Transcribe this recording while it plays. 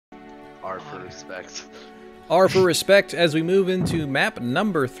R for respect. R for respect as we move into map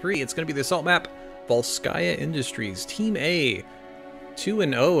number 3. It's going to be the assault map, Volskaya Industries. Team A,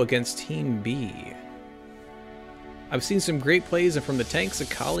 2-0 against Team B. I've seen some great plays from the tanks.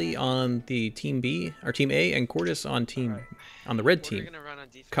 Akali on the Team B, or Team A, and Cordus on the red team.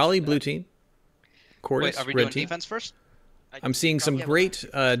 Akali, blue team. Cordus, wait, are we red doing team. defense first? I'm seeing some great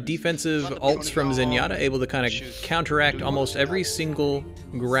defensive ults from Zenyatta, able to kind of counteract almost every single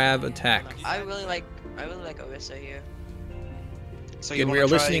grab attack. I really like Orisa here. So Again, we are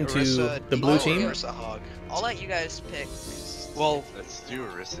listening to the blue team. I'll let you guys pick. Well, let's do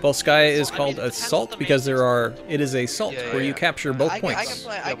Orisa. Volskaya is called Assault because it is a salt where you capture both points.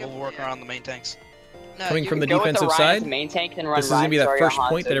 we'll work around the main tanks. No, Coming you from the can go defensive with the Ryan's side, main tank, then run this is going to be that Ryan's first Zarya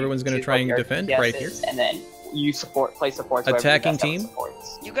point that Hanzo, everyone's going to choose try and your defend DPSs, right here. And then you play supports. Attacking team.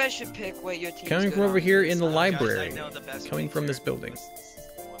 You guys should pick what your team. Coming from over here in the library, coming from this building.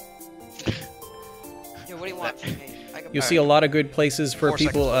 Yeah, what do you want from me? You'll see a lot of good places for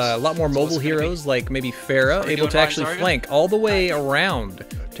people, a lot more mobile heroes like maybe Pharah, able to actually flank all the way around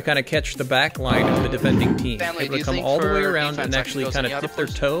to kind of catch the back line of the defending team. Stanley, Able to come all the way around and actually kind of dip their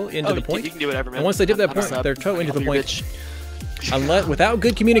toe into the point. You can do whatever, man. And once they dip their toe into the point, without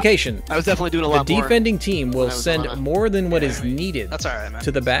good communication, I was definitely doing a lot the more. defending team will send more than what is needed That's all right, man.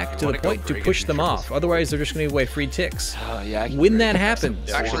 to the back, to the point, to push them off. Otherwise, they're just going to give away free ticks. Yeah, When that happens,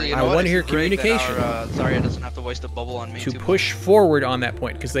 Actually, you I know what? want to hear It's great that communication our, Zarya doesn't have to waste a bubble on me to too push forward on that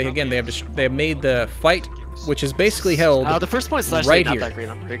point, because they have made the fight, which is basically held the first point slash right not here. that great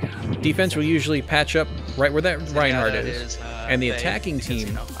on break. Defense will usually patch up right where that Reinhardt that is, is, and the they- attacking because, team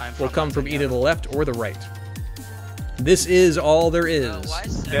you know, I'm will from come from Zenyatta. either the left or the right. This is all there is.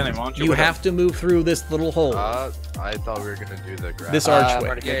 Stanley, why don't You have to move through this little hole, I thought we were gonna do the grab. this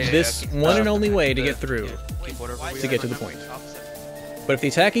archway, yeah, this yeah, one and only way to get through, Keep whatever we to get to the have. point. But if the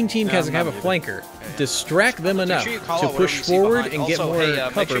attacking team doesn't have a flanker, distract them enough sure you call to out whatever push you see forward behind. and get Also, more hey,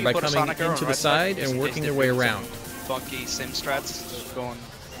 make cover sure you by put a coming sonic arrow into on the right side, side just and in working case their they way do some around. Funky sim strats going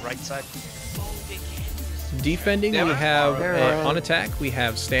right side. Defending, we Yeah, have on attack, we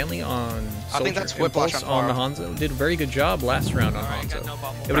have Stanley on I think Soldier, that's Whiplash Impulse on on the Hanzo. Did a very good job last round on Hanzo.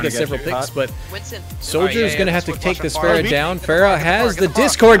 Able to get several picks, but Winston. Soldier is yeah, going to yeah, have to Whiplash take on this far. Pharah Get down. the bar, Pharah get the has bar, the get the bar.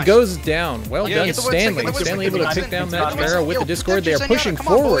 Discord Nice. goes down. Well Yeah, done, get the Winston, Stanley. get the Winston, Stanley get able the to pick Winston. down that Get the Pharah with the Winston. Discord. They Get are the pushing Winston.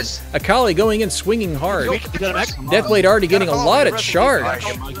 Come on, forward. boys. Akali going in, swinging hard. Deathblade Deathblade already getting a lot of charge.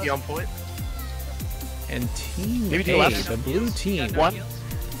 Alright, monkey on point. And Team Maybe to A, the left. the blue team, One.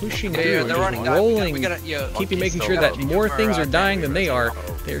 pushing Yeah, through, they're just running. rolling, We gotta, keeping making so sure that low. more things are dying than they are.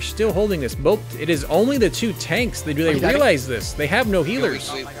 They're still holding this. It is only the two tanks. They realize this. They have no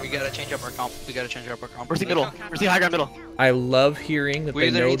healers. We gotta change up our comp. We gotta change up our comp. Where's the middle? Where's the high ground middle? I love hearing that We they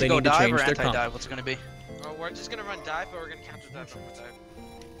either know need they to go need to dive change or their comp. anti-dive. What's it gonna be? Well, we're just gonna run dive, but we're gonna counter dive with dive.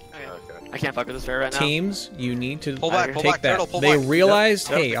 Okay. I can't fuck with this fair right now. Teams, you need to Pull back, pull take back, that. turtle, pull They back. realized,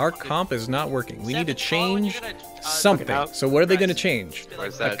 Yep. hey, our comp is not working. We need to change Something. something. So what are they going to change?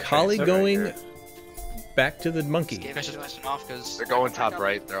 Where's that Akali tracer right going here? back to the monkey. Guys just messing off because. They're going top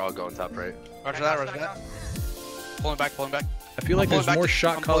right. They're all going top right. Roger that, roger that. Pulling back, pulling back. I feel like I'm there's pulling more back to-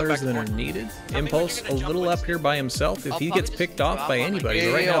 shot I'm pulling callers back than to are four. needed. I mean, Impulse we're a gonna jump little with- up here by himself. If I'll he probably gets just- picked off by anybody, Yeah,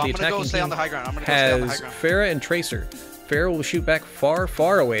 but right yeah, now I'm the gonna go attacking stay on team the high ground. I'm gonna go stay on the high has ground. Pharah and Tracer. Pharah will shoot back far,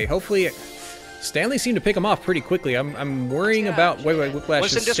 far away. Hopefully, Stanley seemed to pick him off pretty quickly. I'm worrying about Whiplash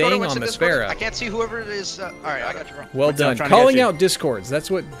Winston is Discord, staying Winston on the Discord. I Pharah. can't see whoever it is. Alright, I got you, bro. Well Winston, I'm done. trying to get Calling you. out discords. That's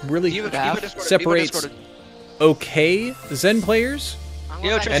what really Eva Discord, separates Eva Discord. okay Zen players.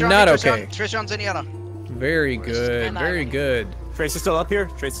 Yo, And not okay. Trish on Zenyatta. Very good, very good. Trace is still up here.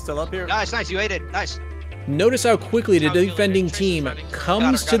 Trace is still up here. Nice, nice. You ate it. Nice. Notice how quickly the defending team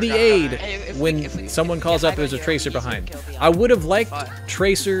comes to the aid Hey, when someone calls out there's a Tracer behind. I would have liked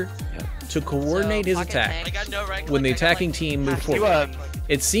Tracer to coordinate his attack when the attacking team moved You, forward.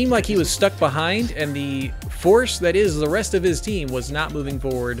 It seemed like he was stuck behind, and the force that is the rest of his team was not moving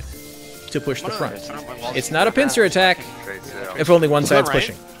forward to push the front. It's not a pincer attack Tracer. if only one side's right?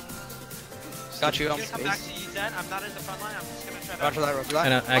 pushing. Got you. I'm gonna come back to you, Zen. I'm not in the front line. I'm just gonna try to. Roger that, roger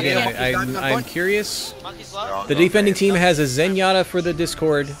that. And again, I'm curious. Monkey's low. The defending team has a Zenyatta for the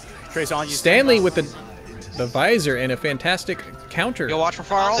Discord. Trace on you. Stanley with the visor and a fantastic counter. Yo, watch for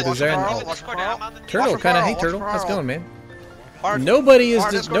Farrell. Is Watch for there an- Farrell. Watch for Farrell. Turtle, Watch for kind of. Farrell, Hey, watch Turtle, for how's it Farrell. going, man? Hard- Nobody's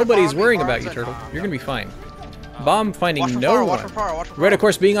hard Discord, nobody's Farrell, worrying hard about you, Discord. Turtle. You're gonna be fine. Bomb finding Watch for no Farrell, watch for one. Farrell, watch for Red, Farrell. of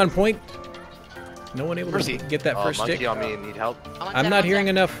course, being on point. No one able Mercy. to get that first Monkey stick. on me and need help. I'm not hearing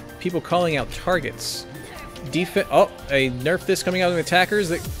enough people calling out targets. Oh, a nerf this coming out of the attackers.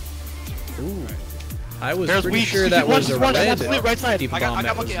 That. Ooh. I was There's pretty weak. sure that was a One, red absolute right side. Diva I got Bomb.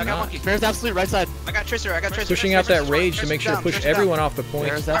 That monkey, was I got not. monkey. Bear's absolute right side. I got Tracer, Pushing out that rage to make sure to push everyone off the point.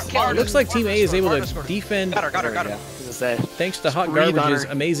 Bear's It absolute. looks like Team A is able to defend Got her. Yeah, I was gonna say. thanks to Hot breathe on Garbage's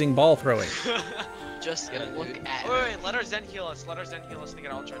her. amazing ball throwing. Just look at Wait, let our Zen heal us. Let our Zen heal us to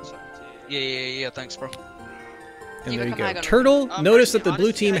get all charge 17. Yeah, thanks, bro. And Diva, there you come high go. on Turtle, notice Mercy, that the blue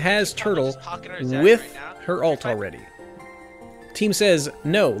honestly, team I has think Turtle Turtle just pocketing our Zen with right now. her ult already. Team says,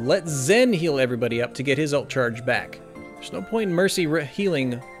 no, let Zen heal everybody up to get his ult charge back. There's no point in Mercy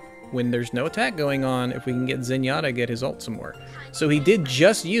healing when there's no attack going on if we can get Zenyatta get his ult some more. So he did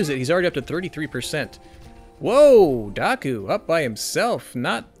just use it. He's already up to 33%. Whoa, Daku up by himself.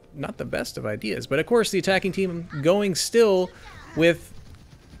 Not the best of ideas. But of course the attacking team going still with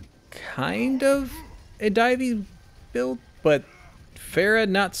kind of a divey build, but Pharah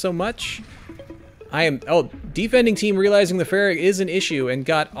not so much. Defending team realizing the Pharah is an issue and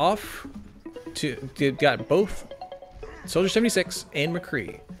got both Soldier 76 and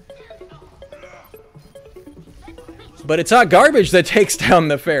McCree. But it's Hotgarbage that takes down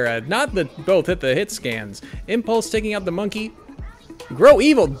the Pharah, not the both hit the hit scans. Impulse taking out the monkey.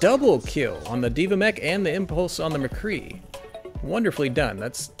 Growevil double kill on the Diva Mech and the Impulse on the McCree. Wonderfully done.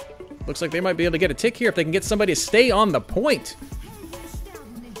 Looks like they might be able to get a tick here if they can get somebody to stay on the point.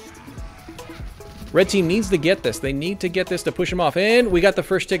 Red team needs to get this. They need to get this to push them off. And we got the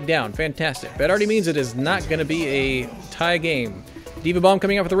first tick down. Fantastic. That already means it is not going to be a tie game. Diva Bomb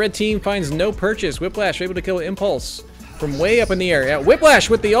coming out for the red team finds no purchase. Whiplash able to kill Impulse from way up in the air. Yeah, Whiplash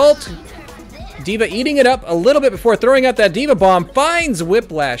with the ult. Diva eating it up a little bit before throwing out that Diva Bomb. Finds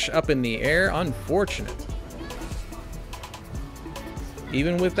Whiplash up in the air. Unfortunate.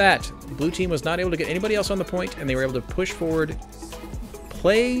 Even with that, blue team was not able to get anybody else on the point, and they were able to push forward,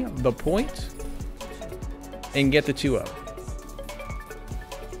 play the point, and get the 2-0.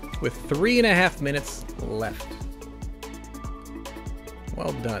 With 3.5 minutes left.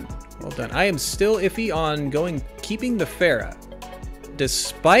 Well done. Well done. I am still iffy on keeping the Pharah.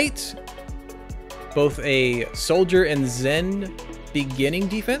 Despite both a Soldier and Zen beginning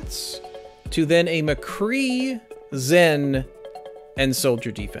defense, to then a McCree, Zen, and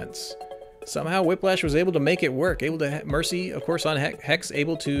Soldier defense. Somehow Whiplash was able to make it work. Able to Mercy, of course, on Hex,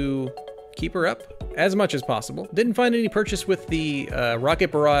 able to keep her up as much as possible. Didn't find any purchase with the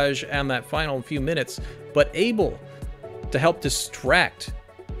Rocket Barrage and that final few minutes, but able to help distract,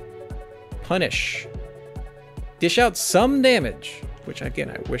 punish, dish out some damage, which again,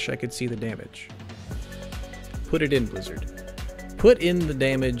 I wish I could see the damage. Put it in, Blizzard. Put in the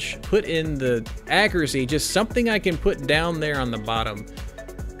damage, put in the accuracy, just something I can put down there on the bottom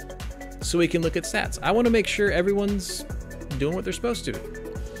so we can look at stats. I want to make sure everyone's doing what they're supposed to,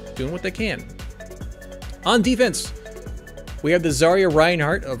 doing what they can. On defense, we have the Zarya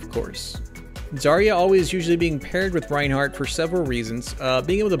Reinhardt, of course. Zarya always usually being paired with Reinhardt for several reasons.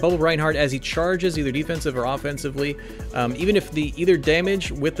 Being able to bubble Reinhardt as he charges, either defensive or offensively. Even if either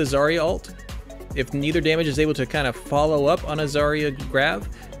damage with the Zarya ult, if neither damage is able to kind of follow up on a Zarya grab,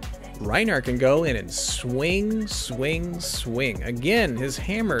 Reinhardt can go in and swing, swing, swing. Again, his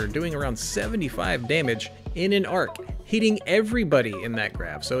hammer doing around 75 damage in an arc, hitting everybody in that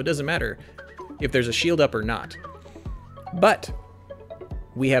grab, so it doesn't matter if there's a shield up or not. But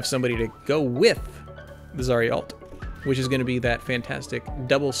we have somebody to go with the Zarya ult, which is going to be that fantastic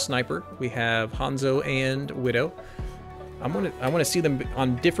double sniper. We have Hanzo and Widow. I want to see them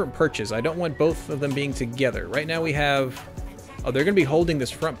on different perches. I don't want both of them being together. Right now we have... Oh, they're going to be holding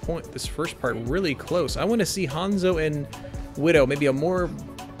this front point, this first part, really close. I want to see Hanzo and Widow maybe a more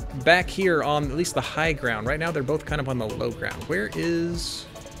back here on at least the high ground. Right now they're both kind of on the low ground. Where is...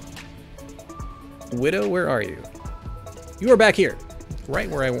 Widow, where are you? You are back here. Right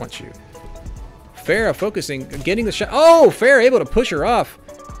where I want you. Pharah focusing, getting the shot. Oh, Pharah able to push her off.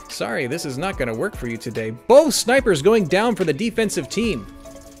 Sorry, this is not going to work for you today. Both snipers going down for the defensive team.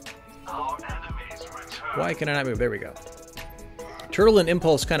 Why can I not move? There we go. Turtle and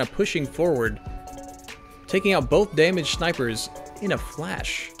Impulse kind of pushing forward, taking out both damaged snipers in a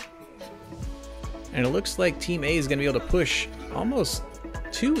flash. And it looks like Team A is going to be able to push almost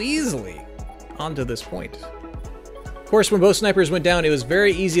too easily onto this point. Of course, when both snipers went down, it was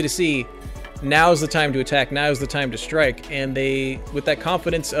very easy to see now's the time to attack, now's the time to strike, and they, with that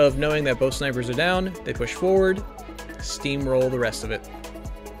confidence of knowing that both snipers are down, they push forward, steamroll the rest of it.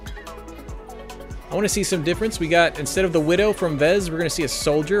 I want to see some difference. We got, instead of the Widow from Vez, we're going to see a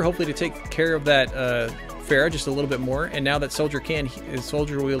Soldier, hopefully to take care of that Pharah just a little bit more, and now that Soldier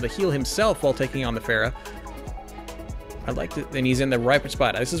will be able to heal himself while taking on the Pharah. I like it, and he's in the right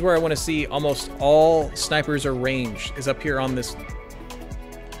spot. This is where I want to see almost all snipers are ranged, is up here on this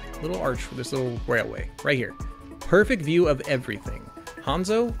little arch, this little railway, right here. Perfect view of everything.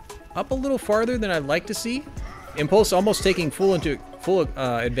 Hanzo up a little farther than I'd like to see. Impulse almost taking full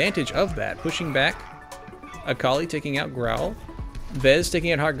advantage of that, pushing back. Akali taking out Growl. Vez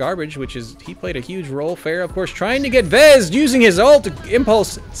taking out Hotgarbage, which is, he played a huge role. Fair, of course, trying to get Vez using his ult.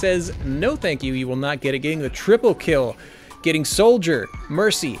 Impulse says, no thank you, you will not get it. Getting the triple kill. Getting Soldier,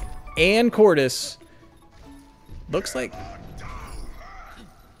 Mercy, and Cordus. Looks like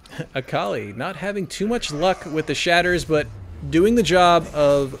Akali not having too much luck with the shatters, but doing the job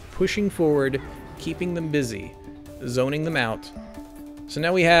of pushing forward, keeping them busy, zoning them out. So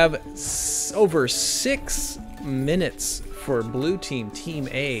now we have over 6 minutes for blue team, Team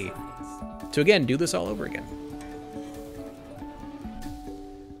A, to again do this all over again.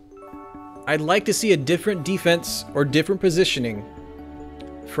 I'd like to see a different defense or different positioning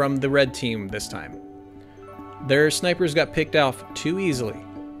from the red team this time. Their snipers got picked off too easily.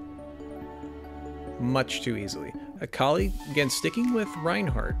 Much too easily. Akali, again, sticking with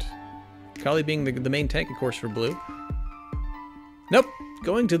Reinhardt. Akali being the main tank, of course, for blue. Nope,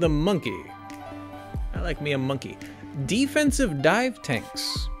 going to the monkey. I like me a monkey. Defensive dive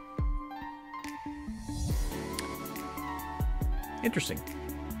tanks. Interesting.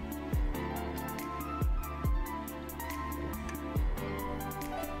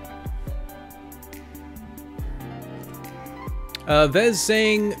 Vez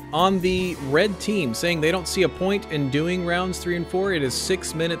saying on the red team, saying they don't see a point in doing rounds 3 and 4. It is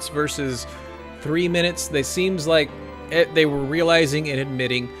 6 minutes versus 3 minutes. They seems like they were realizing and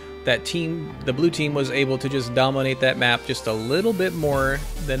admitting that the blue team was able to just dominate that map just a little bit more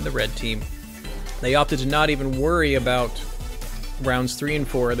than the red team. They opted to not even worry about rounds 3 and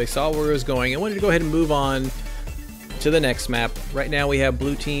 4. They saw where it was going and wanted to go ahead and move on to the next map. Right now we have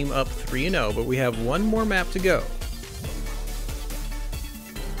blue team up 3-0, but we have one more map to go.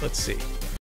 Let's see.